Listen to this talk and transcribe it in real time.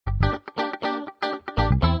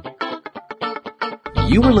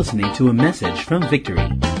You are listening to a message from Victory.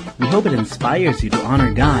 We hope it inspires you to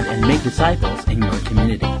honor God and make disciples in your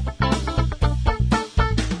community.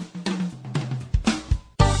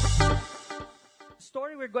 The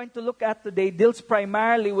story we're going to look at today deals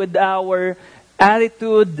primarily with our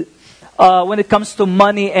attitude when it comes to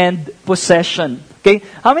money and possession. Okay?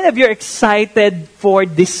 How many of you are excited for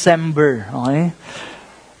December? Okay?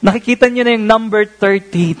 Nakikita nyo na yung number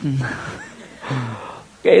 13.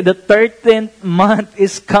 Okay, the 13th month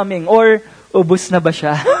is coming. Or, ubus na ba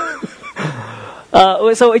siya?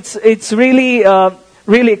 So it's really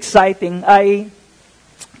really exciting. I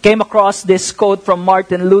came across this quote from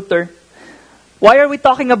Martin Luther. Why are we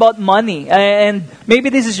talking about money? And maybe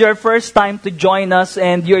this is your first time to join us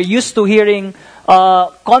and you're used to hearing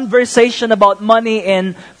conversation about money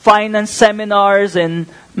in finance seminars and,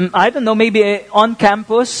 I don't know, maybe on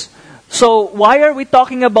campus. So why are we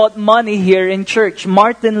talking about money here in church?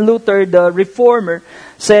 Martin Luther, the reformer,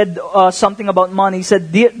 said something about money. He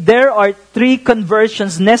said, there are 3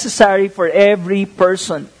 conversions necessary for every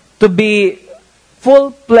person to be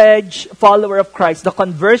full-fledged follower of Christ. The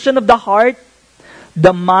conversion of the heart,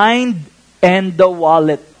 the mind, and the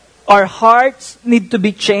wallet. Our hearts need to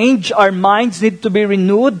be changed, our minds need to be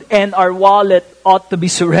renewed, and our wallet ought to be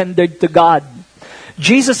surrendered to God.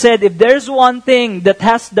 Jesus said, if there's one thing that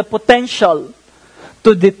has the potential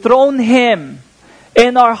to dethrone Him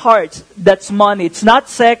in our hearts, that's money. It's not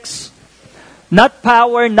sex, not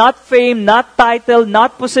power, not fame, not title,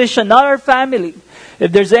 not position, not our family.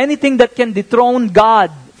 If there's anything that can dethrone God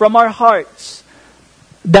from our hearts,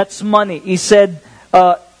 that's money. He said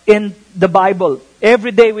in the Bible,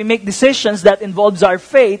 every day we make decisions that involves our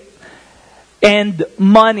faith and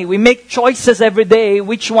money. We make choices every day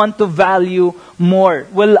which one to value more.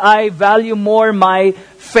 Will I value more my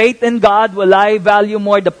faith in God? Will I value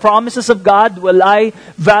more the promises of God? Will I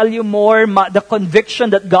value more the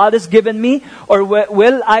conviction that God has given me? Or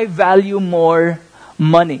will I value more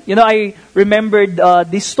money? You know, I remembered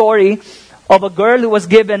this story of a girl who was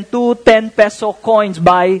given 2 10-peso coins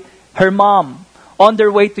by her mom on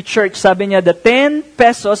their way to church. Sabi niya, the 10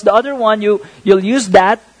 pesos, the other one, you'll use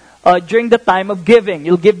that during the time of giving.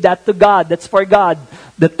 You'll give that to God. That's for God.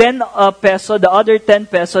 The 10 peso, the other 10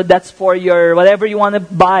 peso, that's for your whatever you want to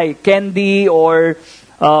buy. Candy or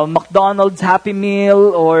McDonald's Happy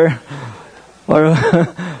Meal or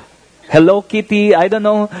Hello Kitty. I don't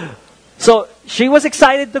know. So she was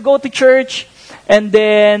excited to go to church. And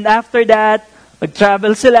then after that,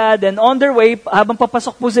 nag-travel sila. Then on their way, habang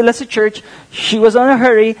papasok po sila sa church, she was on a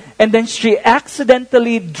hurry. And then she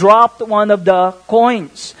accidentally dropped one of the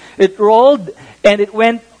coins. It rolled and it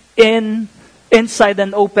went inside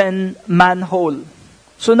an open manhole.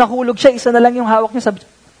 So nahulog siya. Isa na lang yung hawak niya. Sabi,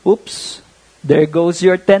 oops, there goes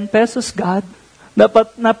your 10 pesos, God.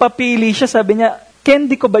 Napapili siya. Sabi niya,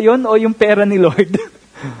 candy ko ba yun o yung pera ni Lord?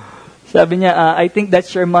 Sabi niya, I think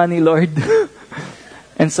that's your money, Lord.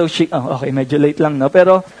 And so she, okay, medyo late lang, no?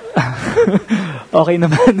 Pero, okay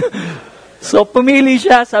naman. So, pumili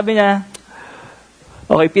siya, sabi niya,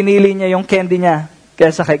 okay, pinili niya yung candy niya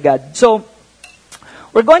kaysa kay God. So,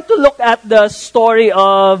 we're going to look at the story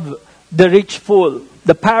of the rich fool,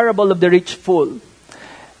 the parable of the rich fool.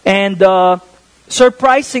 And,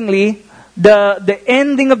 surprisingly, the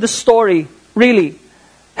ending of the story really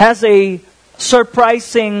has a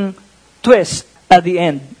surprising twist at the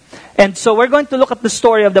end. And so we're going to look at the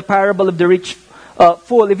story of the parable of the rich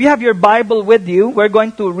fool. If you have your Bible with you, we're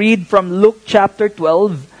going to read from Luke chapter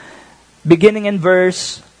 12, beginning in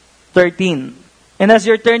verse 13. And as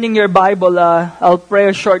you're turning your Bible, I'll pray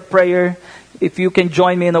a short prayer. If you can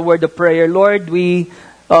join me in a word of prayer. Lord, we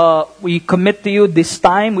commit to you this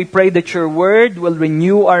time. We pray that your word will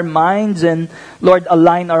renew our minds and, Lord,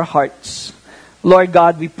 align our hearts. Lord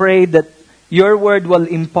God, we pray that your word will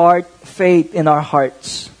impart faith in our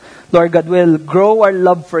hearts. Lord God, will grow our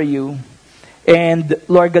love for you. And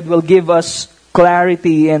Lord God, will give us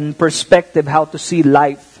clarity and perspective how to see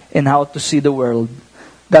life and how to see the world.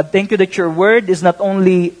 God, thank you that your word is not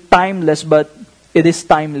only timeless, but it is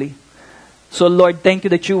timely. So Lord, thank you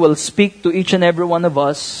that you will speak to each and every one of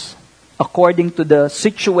us according to the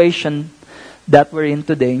situation that we're in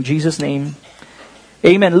today. In Jesus' name,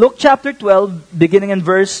 amen. Luke chapter 12, beginning in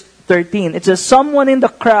verse 13. It says, someone in the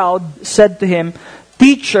crowd said to him,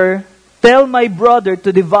 Teacher, tell my brother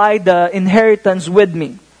to divide the inheritance with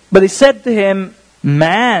me. But he said to him,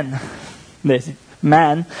 Man,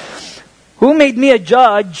 who made me a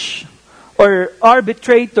judge or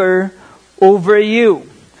arbitrator over you?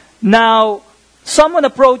 Now, someone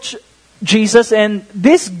approached Jesus and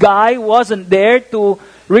this guy wasn't there to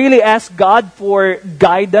really ask God for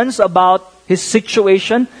guidance about his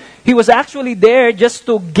situation. He was actually there just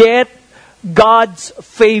to get God's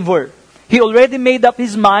favor. He already made up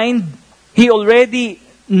his mind. He already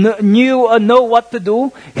know what to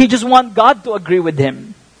do. He just want God to agree with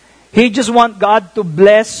him. He just want God to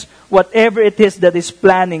bless whatever it is that he's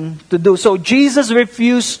planning to do. So Jesus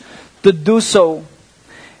refused to do so.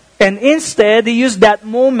 And instead, he used that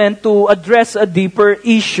moment to address a deeper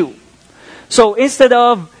issue. So instead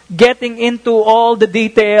of getting into all the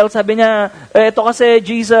details, sabi niya, eto kasi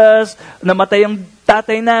Jesus, namatay yung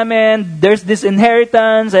tatay namin, there's this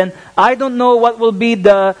inheritance, and I don't know what will be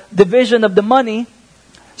the division of the money.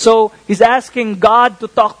 So he's asking God to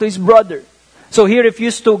talk to his brother. So he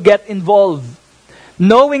refused to get involved,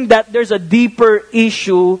 knowing that there's a deeper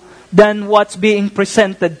issue than what's being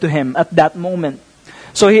presented to him at that moment.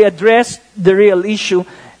 So he addressed the real issue.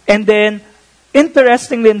 And then,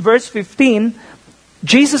 interestingly, in verse 15,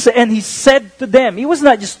 Jesus, and he said to them, he was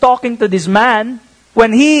not just talking to this man.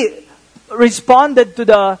 When he responded to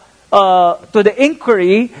the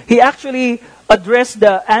inquiry, he actually addressed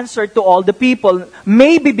the answer to all the people.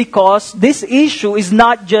 Maybe because this issue is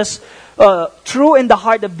not just true in the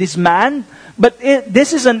heart of this man, but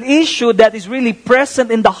this is an issue that is really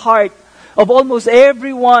present in the heart of almost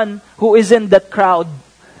everyone who is in that crowd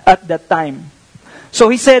at that time. So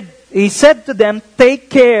he said to them, take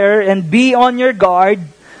care and be on your guard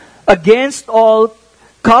against all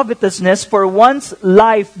covetousness, for one's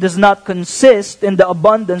life does not consist in the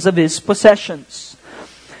abundance of his possessions.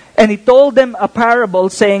 And he told them a parable,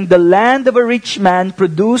 saying, the land of a rich man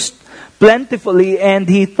produced plentifully, and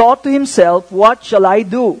he thought to himself, what shall I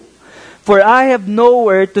do? For I have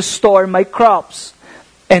nowhere to store my crops.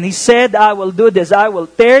 And he said, I will do this. I will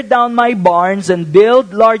tear down my barns and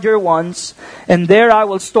build larger ones, and there I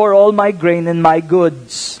will store all my grain and my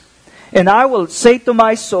goods. And I will say to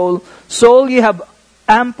my soul, soul, you have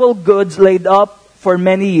ample goods laid up for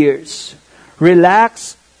many years.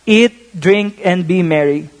 Relax, eat, drink, and be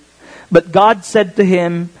merry. But God said to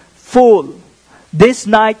him, fool, this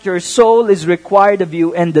night your soul is required of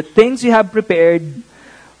you, and the things you have prepared,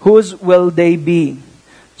 whose will they be?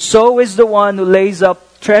 So is the one who lays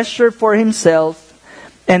up treasure for himself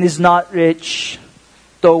and is not rich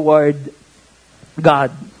toward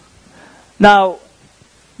God. Now,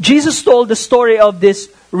 Jesus told the story of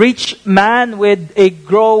this rich man with a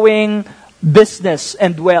growing business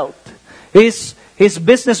and wealth. His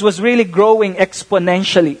business was really growing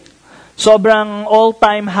exponentially. Sobrang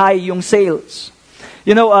all-time high yung sales.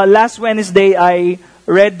 You know, last Wednesday, I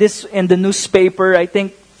read this in the newspaper, I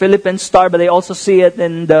think Philippine Star, but I also see it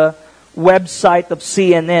in the website of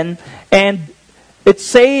CNN. And it's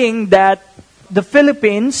saying that the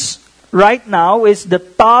Philippines right now is the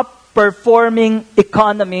top performing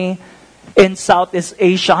economy in Southeast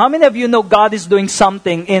Asia. How many of you know God is doing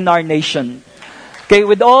something in our nation? Okay,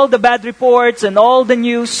 with all the bad reports and all the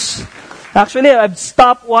news. Actually, I've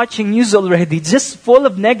stopped watching news already. It's just full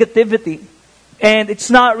of negativity. And it's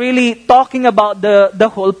not really talking about the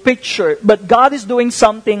whole picture. But God is doing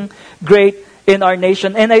something great in our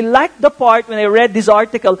nation. And I like the part, when I read this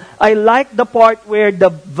article, I like the part where the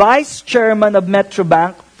vice chairman of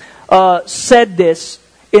Metrobank said this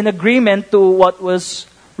in agreement to what was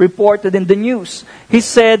reported in the news. He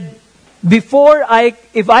said, if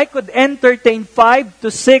I could entertain 5 to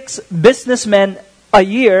 6 businessmen a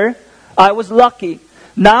year, I was lucky.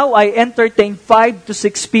 Now I entertain 5 to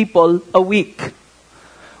 6 people a week.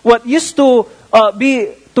 What used to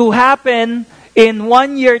happen in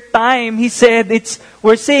 1 year time, he said,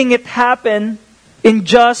 we're seeing it happen in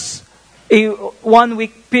just a 1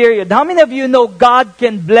 week period. How many of you know God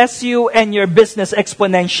can bless you and your business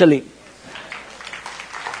exponentially?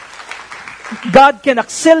 God can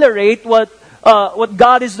accelerate what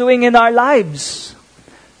God is doing in our lives.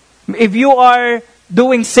 If you are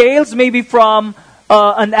doing sales, maybe from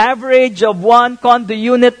an average of 1 condo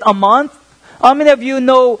unit a month, how many of you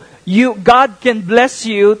know God can bless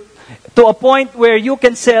you to a point where you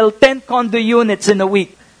can sell 10 condo units in a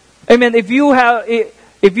week? I mean, if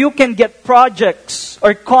you can get projects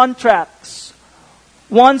or contracts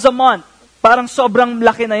once a month, parang sobrang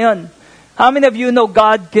laki na yun. How many of you know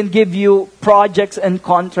God can give you projects and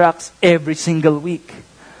contracts every single week?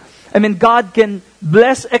 I mean, God can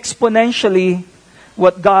bless exponentially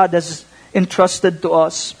what God has entrusted to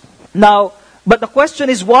us. Now, but the question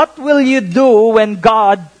is, what will you do when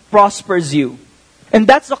God prospers you? And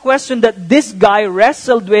that's the question that this guy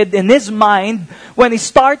wrestled with in his mind when he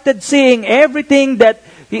started seeing everything that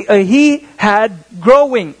he had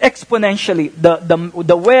growing exponentially.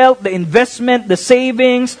 The wealth, the investment, the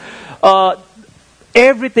savings,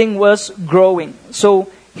 everything was growing. So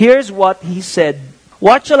here's what he said.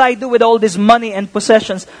 What shall I do with all this money and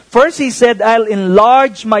possessions? First, he said, I'll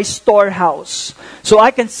enlarge my storehouse. So I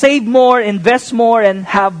can save more, invest more, and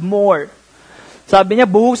have more. Sabi niya,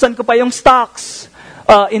 buhusan ko pa yung stocks.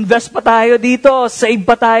 Invest pa tayo dito, save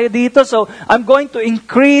pa tayo dito. So, I'm going to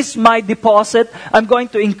increase my deposit. I'm going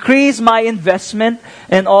to increase my investment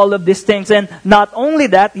and all of these things. And not only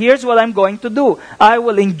that, here's what I'm going to do. I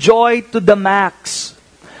will enjoy to the max.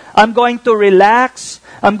 I'm going to relax.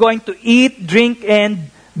 I'm going to eat, drink,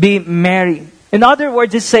 and be merry. In other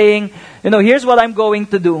words, he's saying, here's what I'm going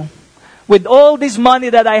to do. With all this money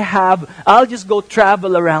that I have, I'll just go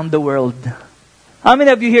travel around the world. How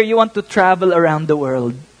many of you here, you want to travel around the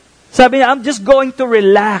world? Sabi niya, I'm just going to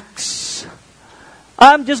relax.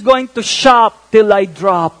 I'm just going to shop till I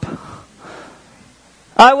drop.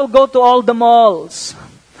 I will go to all the malls.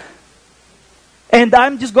 And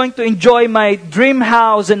I'm just going to enjoy my dream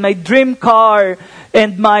house and my dream car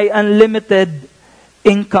and my unlimited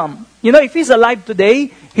income. If he's alive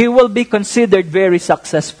today, he will be considered very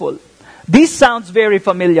successful. This sounds very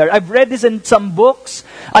familiar. I've read this in some books.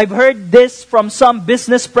 I've heard this from some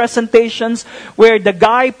business presentations where the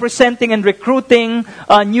guy presenting and recruiting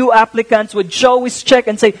new applicants would show his check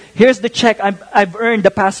and say, here's the check I've earned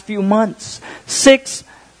the past few months.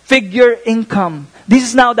 6-figure income. This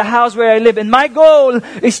is now the house where I live. And my goal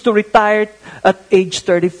is to retire at age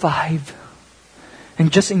 35.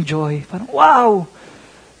 And just enjoy. Parang, wow!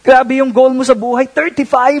 Grabe yung goal mo sa buhay.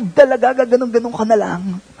 35 talaga, ganun-ganun ka na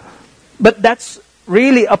lang. But that's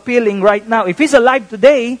really appealing right now. If he's alive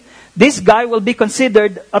today, this guy will be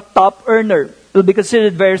considered a top earner. Will be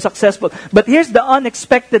considered very successful. But here's the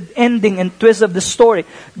unexpected ending and twist of the story.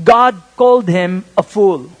 God called him a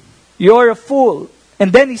fool. You're a fool.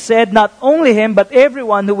 And then he said, not only him, but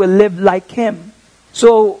everyone who will live like him.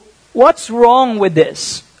 So, what's wrong with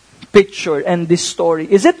this picture and this story?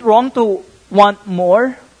 Is it wrong to want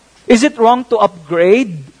more? Is it wrong to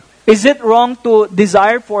upgrade? Is it wrong to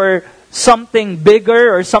desire for something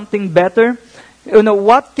bigger or something better?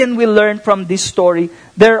 What can we learn from this story?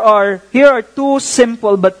 Here are two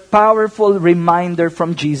simple but powerful reminders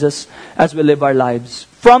from Jesus as we live our lives.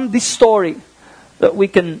 From this story that we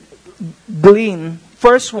can glean.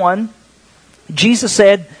 First one, Jesus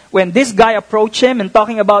said, when this guy approached him and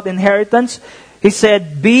talking about inheritance, he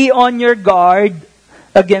said, be on your guard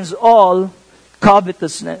against all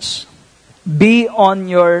covetousness. Be on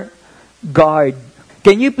your guard.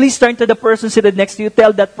 Can you please turn to the person seated next to you?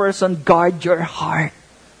 Tell that person, guard your heart.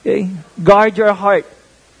 Okay? Guard your heart.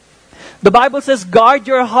 The Bible says, guard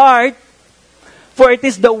your heart, for it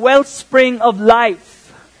is the wellspring of life.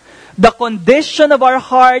 The condition of our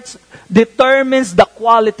hearts determines the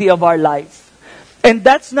quality of our life. And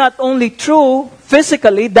that's not only true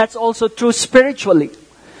physically, that's also true spiritually.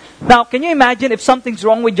 Now, can you imagine if something's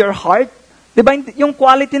wrong with your heart? Diba, yung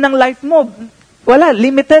quality ng life mo, wala,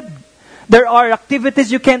 limited. There are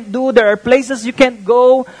activities you can't do. There are places you can't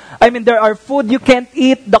go. There are food you can't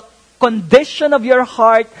eat. The condition of your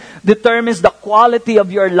heart determines the quality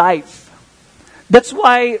of your life. That's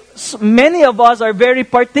why many of us are very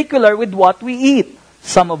particular with what we eat.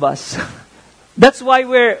 Some of us. That's why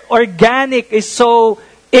organic is so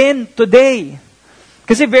in today.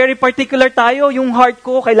 Kasi very particular tayo. Yung heart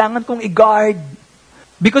ko, kailangan kong i-guard.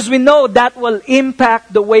 Because we know that will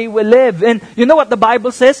impact the way we live. And you know what the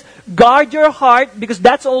Bible says? Guard your heart, because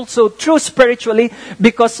that's also true spiritually,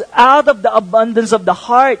 because out of the abundance of the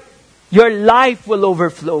heart, your life will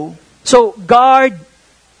overflow. So God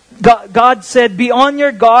said, be on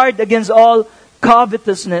your guard against all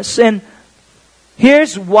covetousness. And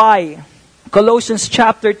here's why. Colossians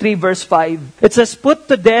chapter 3 verse 5. It says, put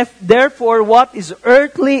to death, therefore, what is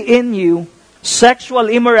earthly in you, sexual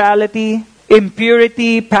immorality,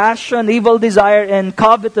 impurity, passion, evil desire, and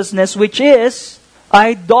covetousness, which is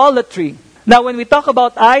idolatry. Now, when we talk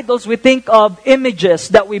about idols, we think of images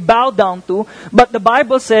that we bow down to. But the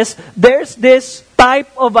Bible says there's this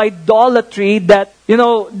type of idolatry that,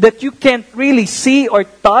 that you can't really see or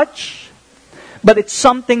touch. But it's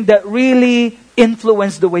something that really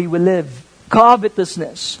influences the way we live.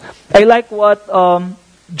 Covetousness. I like what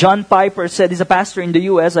John Piper said. He's a pastor in the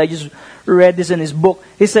U.S. I just read this in his book.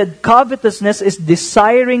 He said, covetousness is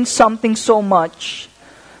desiring something so much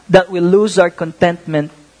that we lose our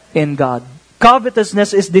contentment in God.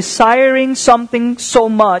 Covetousness is desiring something so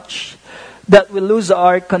much that we lose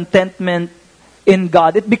our contentment in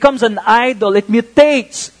God. It becomes an idol. It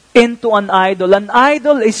mutates into an idol. An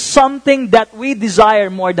idol is something that we desire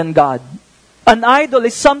more than God. An idol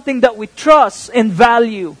is something that we trust and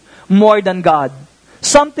value more than God.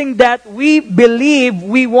 Something that we believe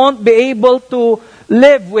we won't be able to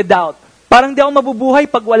live without. Parang di ako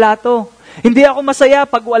mabubuhay pag wala to. Hindi ako masaya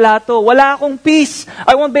pag wala to. Wala akong peace.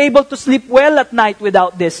 I won't be able to sleep well at night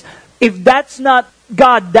without this. If that's not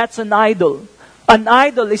God, that's an idol. An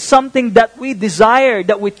idol is something that we desire,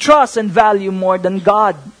 that we trust and value more than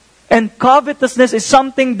God. And covetousness is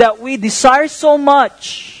something that we desire so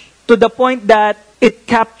much to the point that it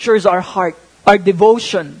captures our heart, our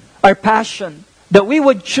devotion, our passion, that we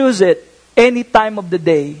would choose it any time of the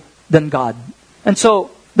day than God. And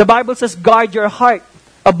so, the Bible says, guard your heart.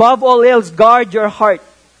 Above all else, guard your heart.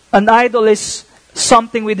 An idol is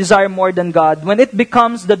something we desire more than God. When it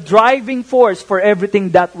becomes the driving force for everything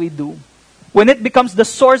that we do. When it becomes the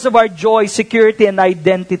source of our joy, security, and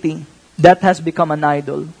identity, that has become an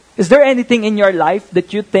idol. Is there anything in your life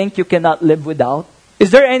that you think you cannot live without?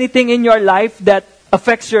 Is there anything in your life that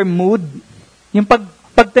affects your mood? Yung pag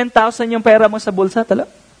 10,000 yung pera mo sa bulsa,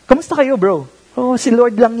 kamusta kayo, bro? Oh, si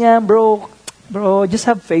Lord lang yan, bro. Bro, just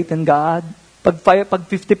have faith in God. Pag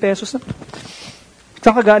 50 pesos na,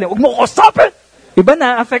 saan ka galing? Huwag mo ko, stop it! Iba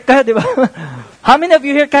na, affect ka, di ba? How many of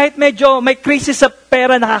you here, kahit medyo may crisis sa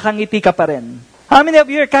pera, nakakangiti ka pa rin? How many of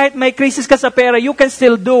you here, kahit may crisis ka sa pera, you can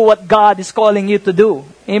still do what God is calling you to do?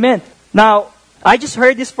 Amen. Now, I just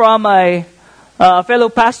heard this from my fellow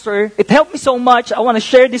pastor. It helped me so much. I want to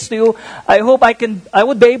share this to you. I hope I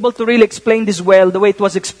would be able to really explain this well, the way it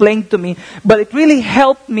was explained to me. But it really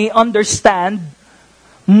helped me understand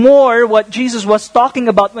more what Jesus was talking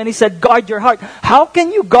about when He said, guard your heart. How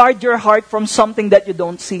can you guard your heart from something that you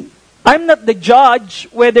don't see? I'm not the judge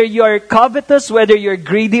whether you're covetous, whether you're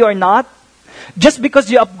greedy or not. Just because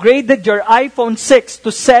you upgraded your iPhone 6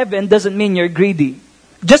 to 7 doesn't mean you're greedy.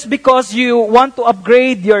 Just because you want to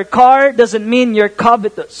upgrade your car doesn't mean you're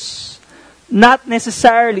covetous. Not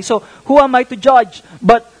necessarily. So, who am I to judge?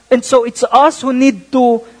 And so it's us who need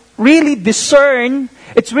to really discern.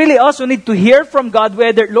 It's really us who need to hear from God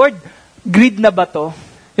whether, Lord, greed na ba to?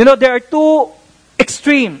 You know, there are two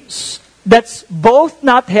extremes. That's both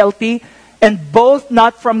not healthy and both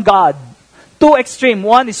not from God. Two extreme.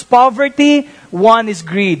 One is poverty, one is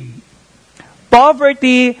greed.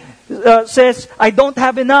 Poverty says, I don't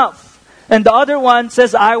have enough. And the other one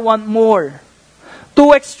says, I want more.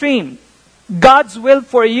 Two extreme. God's will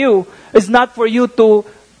for you is not for you to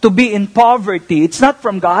be in poverty. It's not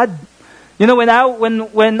from God. You know, when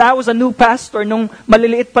I was a new pastor, nung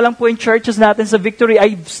maliliit pa lang po yung churches natin sa Victory,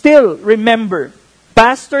 I still remember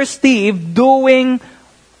Pastor Steve doing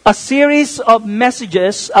a series of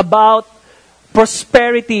messages about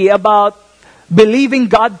prosperity, about believing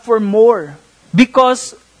God for more.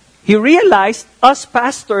 Because he realized, us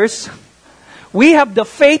pastors, we have the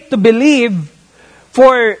faith to believe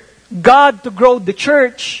for God to grow the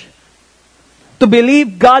church, to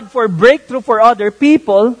believe God for breakthrough for other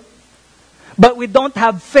people, but we don't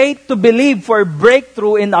have faith to believe for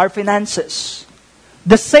breakthrough in our finances.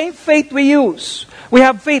 The same faith we use. We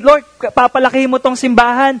have faith, Lord, papalaki mo tong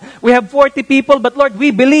simbahan. We have 40 people, but Lord,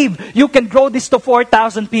 we believe you can grow this to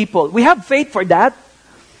 4,000 people. We have faith for that.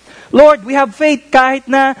 Lord, we have faith kahit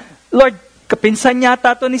na, Lord, kapinsan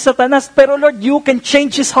yata to ni Satanas, pero Lord, you can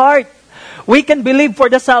change his heart. We can believe for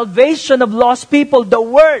the salvation of lost people, the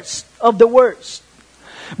worst of the worst.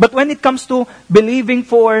 But when it comes to believing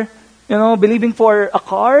for a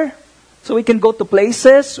car, so we can go to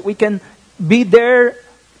places, we can be there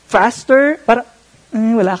faster,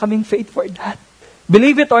 wala kaming faith for that.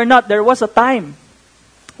 Believe it or not, there was a time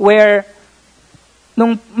where,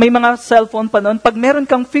 nung may mga cellphone pa noon, pag meron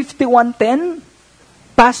kang 5110,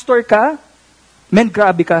 pastor ka, man,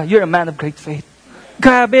 grabe ka, you're a man of great faith.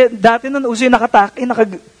 Grabe, dati nun uso yung nakatake,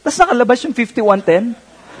 tapos nakalabas yung 5110.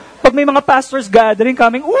 Pag may mga pastors gathering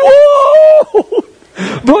coming, whoa!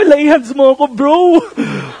 Bro, lay hands mo ako, bro!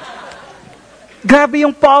 Grabe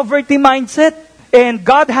yung poverty mindset. And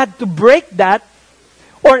God had to break that,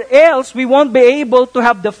 or else we won't be able to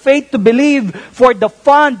have the faith to believe for the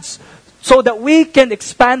funds so that we can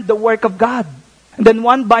expand the work of God. And then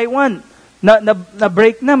one by one,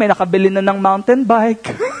 na-break na, may nakabili na ng mountain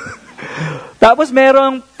bike. Tapos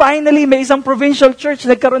finally, may isang provincial church,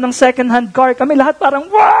 nagkaroon ng second-hand car. Kami lahat parang,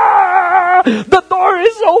 wow! The door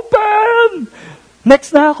is open!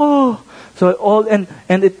 Next na ako. So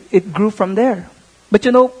it grew from there. But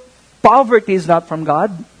you know, poverty is not from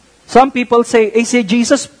God. Some people say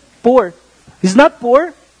Jesus poor. He's not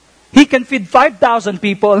poor. He can feed 5,000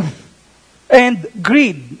 people. And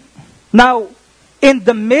greed. Now, in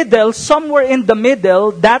the middle, somewhere in the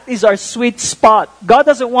middle, that is our sweet spot. God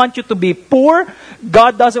doesn't want you to be poor.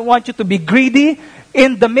 God doesn't want you to be greedy.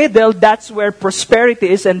 In the middle, that's where prosperity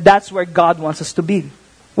is, and that's where God wants us to be.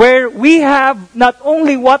 Where we have not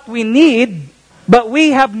only what we need, but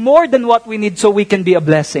we have more than what we need so we can be a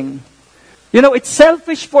blessing. You know, it's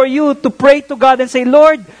selfish for you to pray to God and say,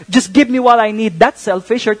 Lord, just give me what I need. That's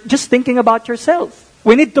selfish. You're just thinking about yourself.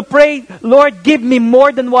 We need to pray, Lord, give me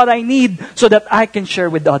more than what I need so that I can share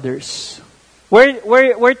with others.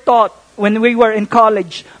 We're taught when we were in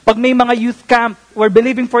college, pag may mga youth camp, we're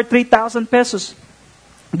believing for 3,000 pesos.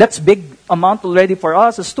 That's big amount already for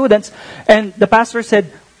us as students. And the pastor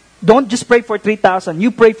said, don't just pray for 3,000.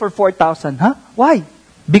 You pray for 4,000. Huh? Why?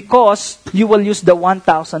 Because you will use the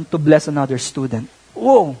 1,000 to bless another student.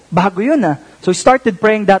 Whoa, bago yun ah. So we started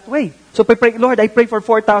praying that way. So we pray, Lord, I pray for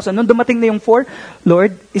 4,000. Nung dumating na yung 4,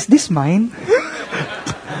 Lord, is this mine?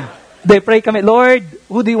 They pray kami, Lord,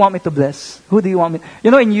 who do you want me to bless? Who do you want me?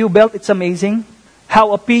 You know, in U-Belt, it's amazing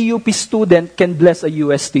how a PUP student can bless a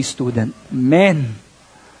UST student. Man.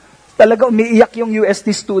 Talaga umiiyak yung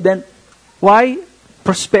UST student. Why?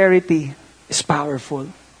 Prosperity is powerful.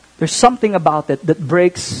 There's something about it that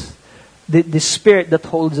breaks the spirit that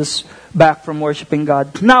holds us back from worshiping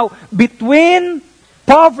God. Now, between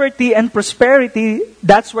poverty and prosperity,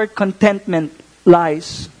 that's where contentment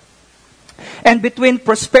lies. And between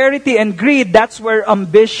prosperity and greed, that's where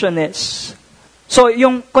ambition is. So,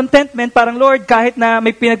 yung contentment, parang, Lord, kahit na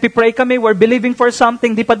may pinagpipray kami, we're believing for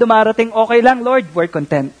something, di pa dumarating, okay lang, Lord, we're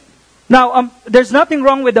content. Now, there's nothing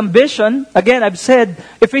wrong with ambition. Again, I've said,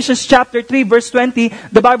 Ephesians chapter 3, verse 20,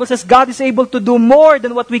 the Bible says God is able to do more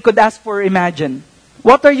than what we could ask for or imagine.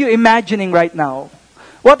 What are you imagining right now?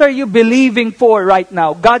 What are you believing for right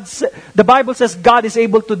now? The Bible says God is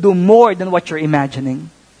able to do more than what you're imagining.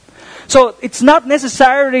 So, it's not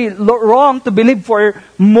necessarily wrong to believe for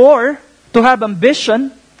more, to have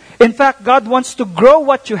ambition. In fact, God wants to grow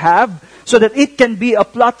what you have so that it can be a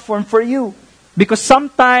platform for you. Because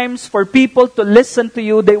sometimes for people to listen to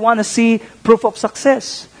you, they want to see proof of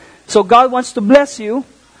success. So God wants to bless you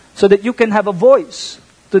so that you can have a voice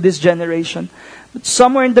to this generation. But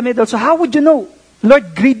somewhere in the middle, so how would you know?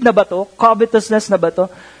 Lord, greed na ba to? Covetousness na ba to?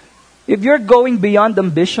 If you're going beyond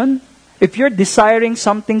ambition, if you're desiring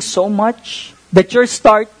something so much that you're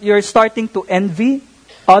starting to envy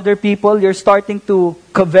other people, you're starting to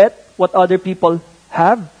covet what other people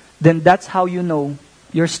have, then that's how you know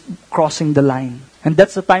you're crossing the line. And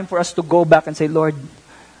that's the time for us to go back and say, Lord,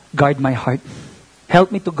 guard my heart.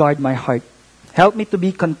 Help me to guard my heart. Help me to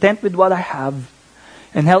be content with what I have.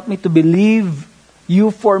 And help me to believe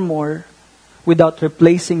you for more without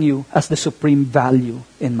replacing you as the supreme value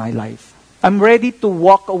in my life. I'm ready to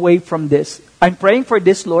walk away from this. I'm praying for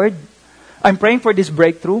this, Lord. I'm praying for this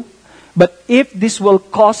breakthrough. But if this will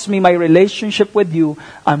cost me my relationship with you,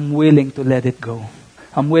 I'm willing to let it go.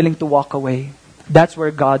 I'm willing to walk away. That's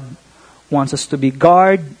where God wants us to be.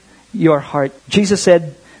 Guard your heart. Jesus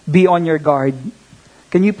said, be on your guard.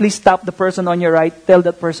 Can you please tap the person on your right? Tell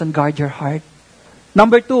that person, guard your heart.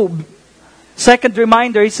 Number 2, second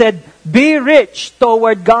reminder, he said, be rich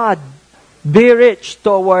toward God. Be rich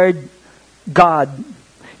toward God.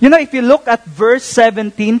 You know, if you look at verse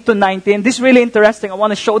 17 to 19, this is really interesting. I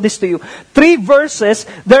want to show this to you. 3 verses,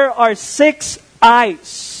 there are 6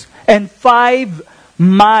 I's and 5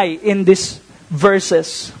 my in these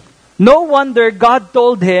verses. No wonder God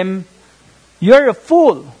told him, you're a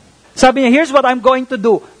fool. Sabi niya, here's what I'm going to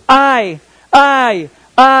do. I,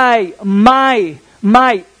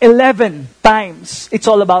 my, 11 times. It's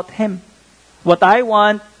all about him. What I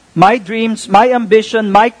want, my dreams, my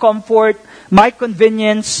ambition, my comfort, my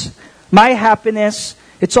convenience, my happiness,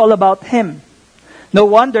 it's all about him. No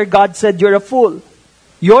wonder God said, you're a fool.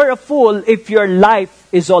 You're a fool if your life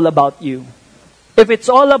is all about you. If it's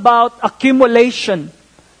all about accumulation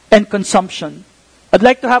and consumption. I'd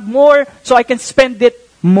like to have more so I can spend it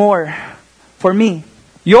more for me.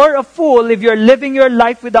 You're a fool if you're living your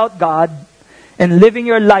life without God and living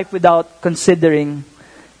your life without considering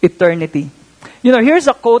eternity. You know, here's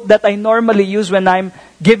a quote that I normally use when I'm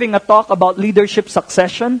giving a talk about leadership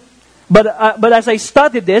succession. But as I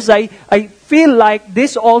study this, I feel like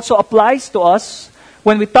this also applies to us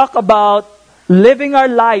when we talk about living our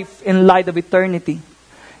life in light of eternity.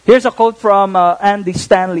 Here's a quote from Andy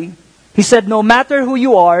Stanley. He said, no matter who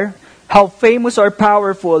you are, how famous or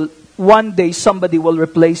powerful, one day somebody will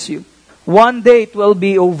replace you. One day it will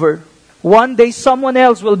be over. One day someone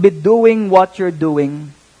else will be doing what you're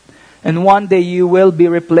doing. And one day you will be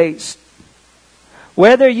replaced.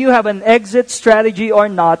 Whether you have an exit strategy or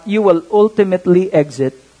not, you will ultimately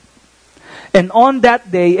exit. And on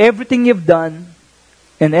that day, everything you've done,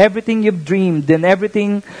 and everything you've dreamed, and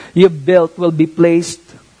everything you've built will be placed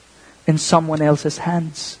in someone else's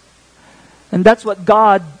hands. And that's what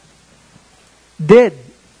God did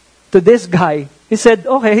to this guy. He said,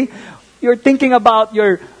 okay, you're thinking about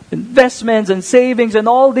your investments and savings and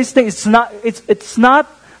all these things. It's not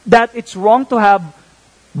that it's wrong to have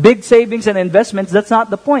big savings and investments. That's not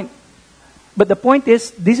the point. But the point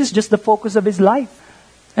is, this is just the focus of his life.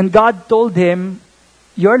 And God told him,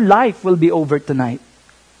 your life will be over tonight.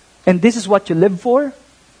 And this is what you live for?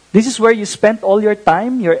 This is where you spent all your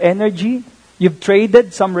time, your energy? You've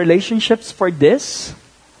traded some relationships for this?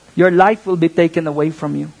 Your life will be taken away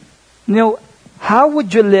from you. You know, how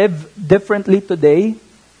would you live differently today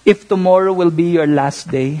if tomorrow will be your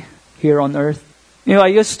last day here on earth? You know, I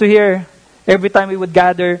used to hear every time we would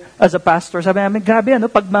gather as a pastor, sabi namin, grabe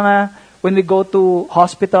ano, when we go to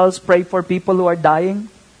hospitals, pray for people who are dying.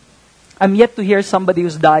 I'm yet to hear somebody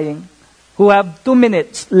who's dying, who have 2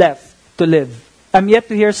 minutes left to live. I'm yet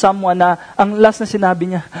to hear someone na, ang last na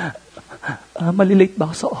sinabi niya, malilate ba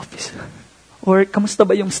ako sa office? Or, kamusta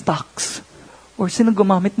ba yung stocks? Or, sino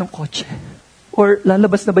gumamit ng kotse? Or,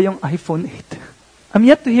 lalabas na ba yung iPhone 8? I'm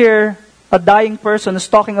yet to hear a dying person who's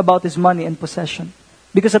talking about his money and possession.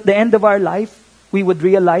 Because at the end of our life, we would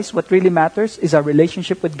realize what really matters is our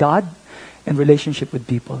relationship with God and relationship with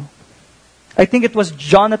people. I think it was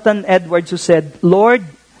Jonathan Edwards who said, Lord,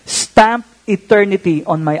 stamp eternity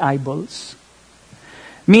on my eyeballs.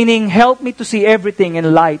 Meaning, help me to see everything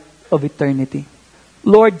in light of eternity.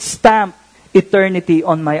 Lord, stamp eternity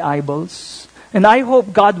on my eyeballs. And I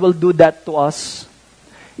hope God will do that to us.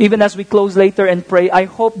 Even as we close later and pray, I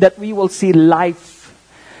hope that we will see life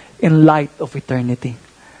in light of eternity.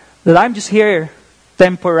 That I'm just here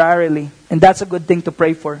temporarily. And that's a good thing to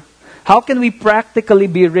pray for. How can we practically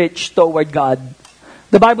be rich toward God?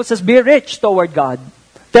 The Bible says, be rich toward God.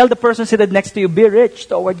 Tell the person seated next to you, be rich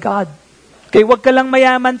toward God. Okay, wag ka lang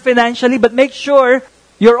mayaman financially, but make sure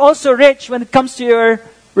you're also rich when it comes to your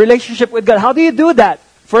relationship with God. How do you do that?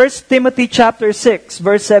 1 Timothy chapter 6,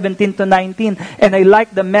 verse 17 to 19. And I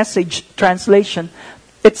like the Message translation.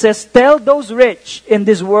 It says, tell those rich in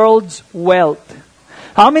this world's wealth.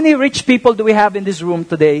 How many rich people do we have in this room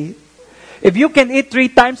today? If you can eat 3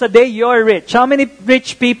 times a day, you're rich. How many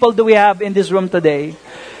rich people do we have in this room today?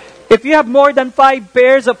 If you have more than 5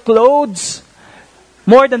 pairs of clothes,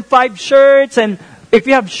 more than 5 shirts, and if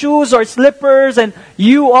you have shoes or slippers, and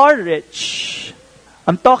you are rich.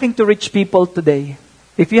 I'm talking to rich people today.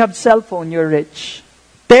 If you have cell phone, you're rich.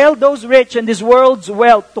 Tell those rich in this world's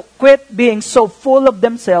wealth to quit being so full of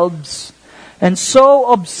themselves and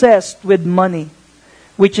so obsessed with money,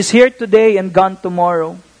 which is here today and gone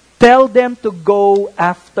tomorrow. Tell them to go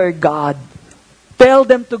after God. Tell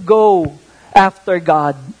them to go after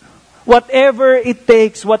God. Whatever it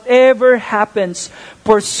takes, whatever happens,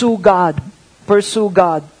 pursue God. Pursue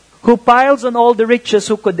God. Who piles on all the riches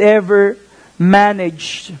who could ever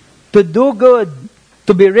manage to do good,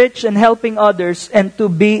 to be rich and helping others, and to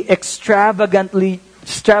be extravagantly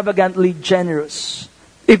generous.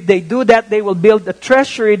 If they do that, they will build a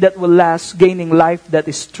treasury that will last, gaining life that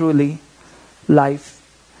is truly life.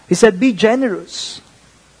 He said, be generous.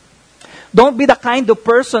 Don't be the kind of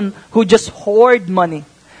person who just hoard money.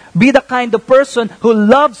 Be the kind of person who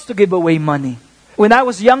loves to give away money. When I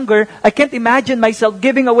was younger, I can't imagine myself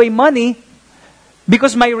giving away money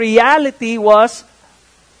because my reality was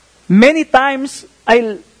many times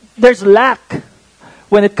there's lack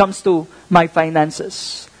when it comes to my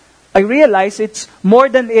finances. I realize it's more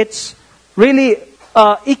than it's really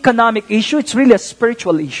an economic issue, it's really a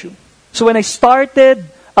spiritual issue. So when I started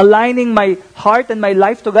aligning my heart and my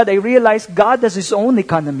life to God, I realized God has His own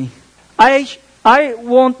economy. I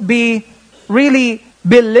won't be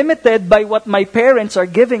limited by what my parents are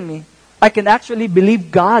giving me. I can actually believe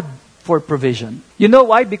God for provision. You know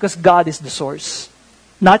why? Because God is the source.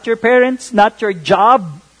 Not your parents, not your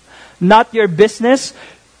job, not your business.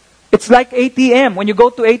 It's like ATM. When you go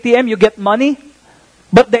to ATM, you get money.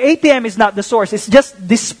 But the ATM is not the source. It's just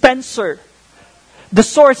dispenser. The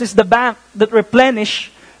source is the bank that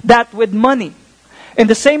replenish that with money. In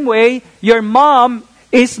the same way, your mom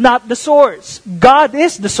is not the source. God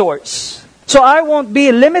is the source. So I won't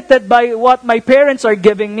be limited by what my parents are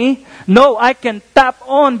giving me. No, I can tap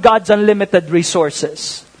on God's unlimited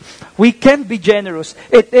resources. We can be generous.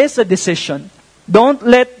 It is a decision. Don't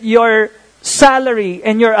let your salary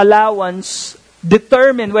and your allowance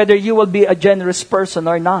determine whether you will be a generous person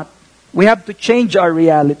or not. We have to change our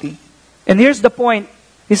reality. And here's the point.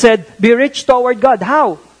 He said, be rich toward God.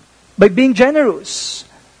 How? By being generous.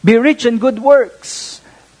 Be rich in good works.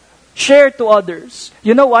 Share to others.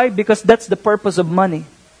 You know why? Because that's the purpose of money.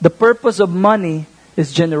 The purpose of money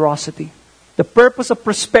is generosity. The purpose of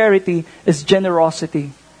prosperity is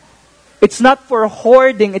generosity. It's not for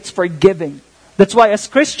hoarding, it's for giving. That's why as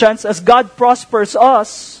Christians, as God prospers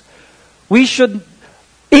us, we should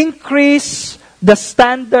increase the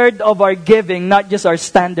standard of our giving, not just our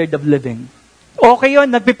standard of living. Okay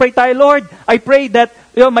yun, nagpipray tayo, Lord, I pray that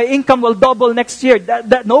my income will double next year.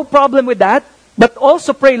 No problem with that. But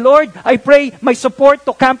also pray, Lord, I pray my support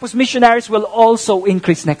to campus missionaries will also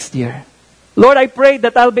increase next year. Lord, I pray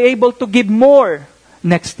that I'll be able to give more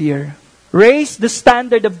next year. Raise the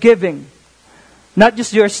standard of giving, not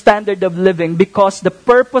just your standard of living, because the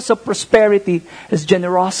purpose of prosperity is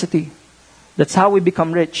generosity. That's how we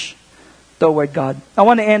become rich toward God. I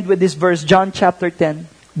want to end with this verse, John chapter 10,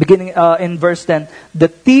 beginning in verse 10. The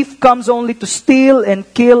thief comes only to steal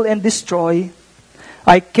and kill and destroy.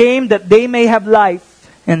 I came that they may have life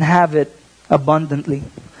and have it abundantly.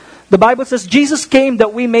 The Bible says Jesus came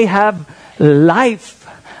that we may have life.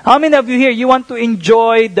 How many of you here, you want to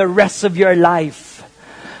enjoy the rest of your life?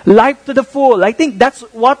 Life to the full. I think that's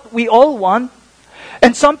what we all want.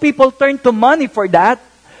 And some people turn to money for that,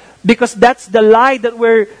 because that's the lie that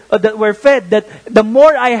we're fed. That the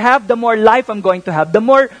more I have, the more life I'm going to have. The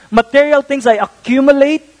more material things I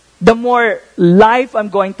accumulate, the more life I'm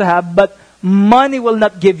going to have. But money will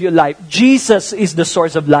not give you life. Jesus is the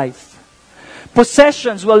source of life.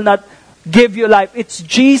 Possessions will not give you life. It's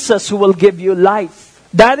Jesus who will give you life.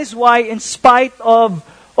 That is why, in spite of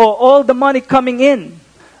all the money coming in,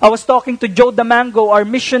 I was talking to Joe Damango, our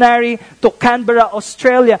missionary to Canberra,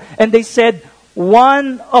 Australia, and they said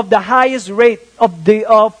one of the highest rate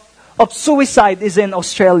of suicide is in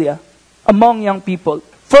Australia among young people.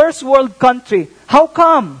 First world country. How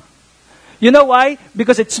come? You know why?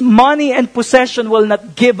 Because it's money and possession will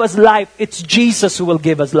not give us life. It's Jesus who will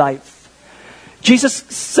give us life.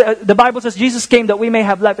 The Bible says Jesus came that we may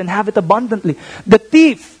have life and have it abundantly. The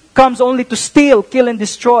thief comes only to steal, kill, and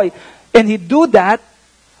destroy. And he do that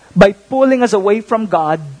by pulling us away from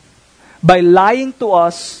God, by lying to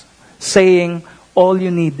us, saying, all you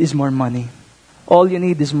need is more money. All you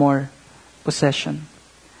need is more possession.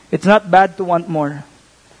 It's not bad to want more.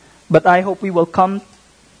 But I hope we will come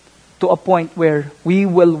to a point where we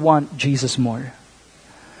will want Jesus more.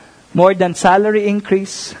 More than salary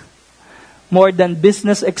increase, more than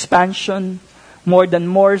business expansion, more than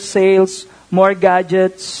more sales, more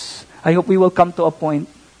gadgets. I hope we will come to a point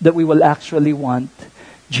that we will actually want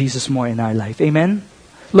Jesus more in our life. Amen?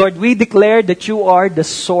 Lord, we declare that you are the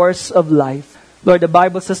source of life. Lord, the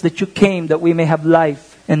Bible says that you came that we may have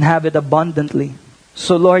life and have it abundantly.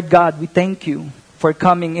 So Lord God, we thank you for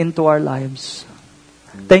coming into our lives.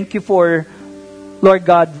 Thank you for, Lord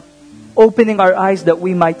God, opening our eyes that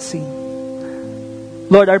we might see.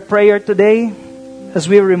 Lord, our prayer today, as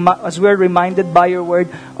we're reminded by your word,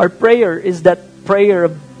 our prayer is that prayer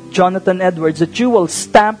of Jonathan Edwards, that you will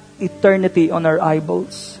stamp eternity on our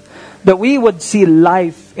eyeballs, that we would see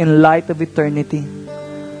life in light of eternity.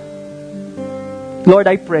 Lord,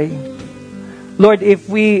 I pray, Lord, if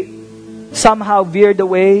we somehow veered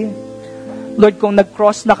away, Lord, kung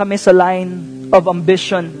nag-cross na kami sa line of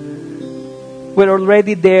ambition, we're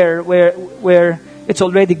already there where it's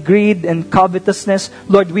already greed and covetousness.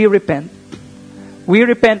 Lord, we repent. We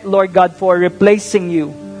repent, Lord God, for replacing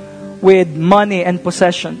you with money and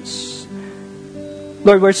possessions.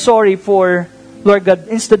 Lord, we're sorry for, Lord God,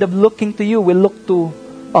 instead of looking to you, we look to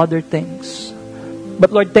other things.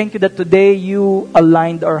 But Lord, thank you that today you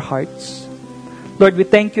aligned our hearts. Lord, we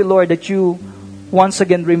thank you, Lord, that you once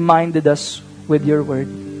again reminded us with your word.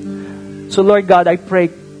 So Lord God, I pray,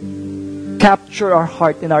 capture our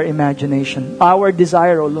heart and our imagination, our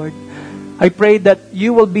desire, O Lord. I pray that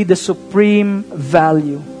you will be the supreme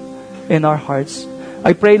value in our hearts.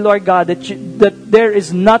 I pray, Lord God, that there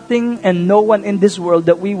is nothing and no one in this world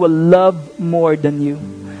that we will love more than you.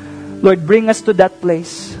 Lord, bring us to that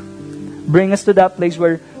place. Bring us to that place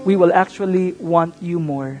where we will actually want you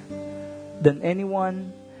more than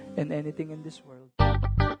anyone and anything in this world.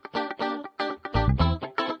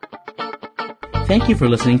 Thank you for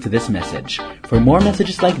listening to this message. For more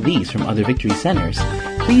messages like these from other Victory Centers,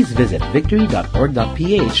 please visit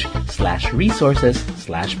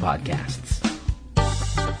victory.org.ph/resources/podcasts.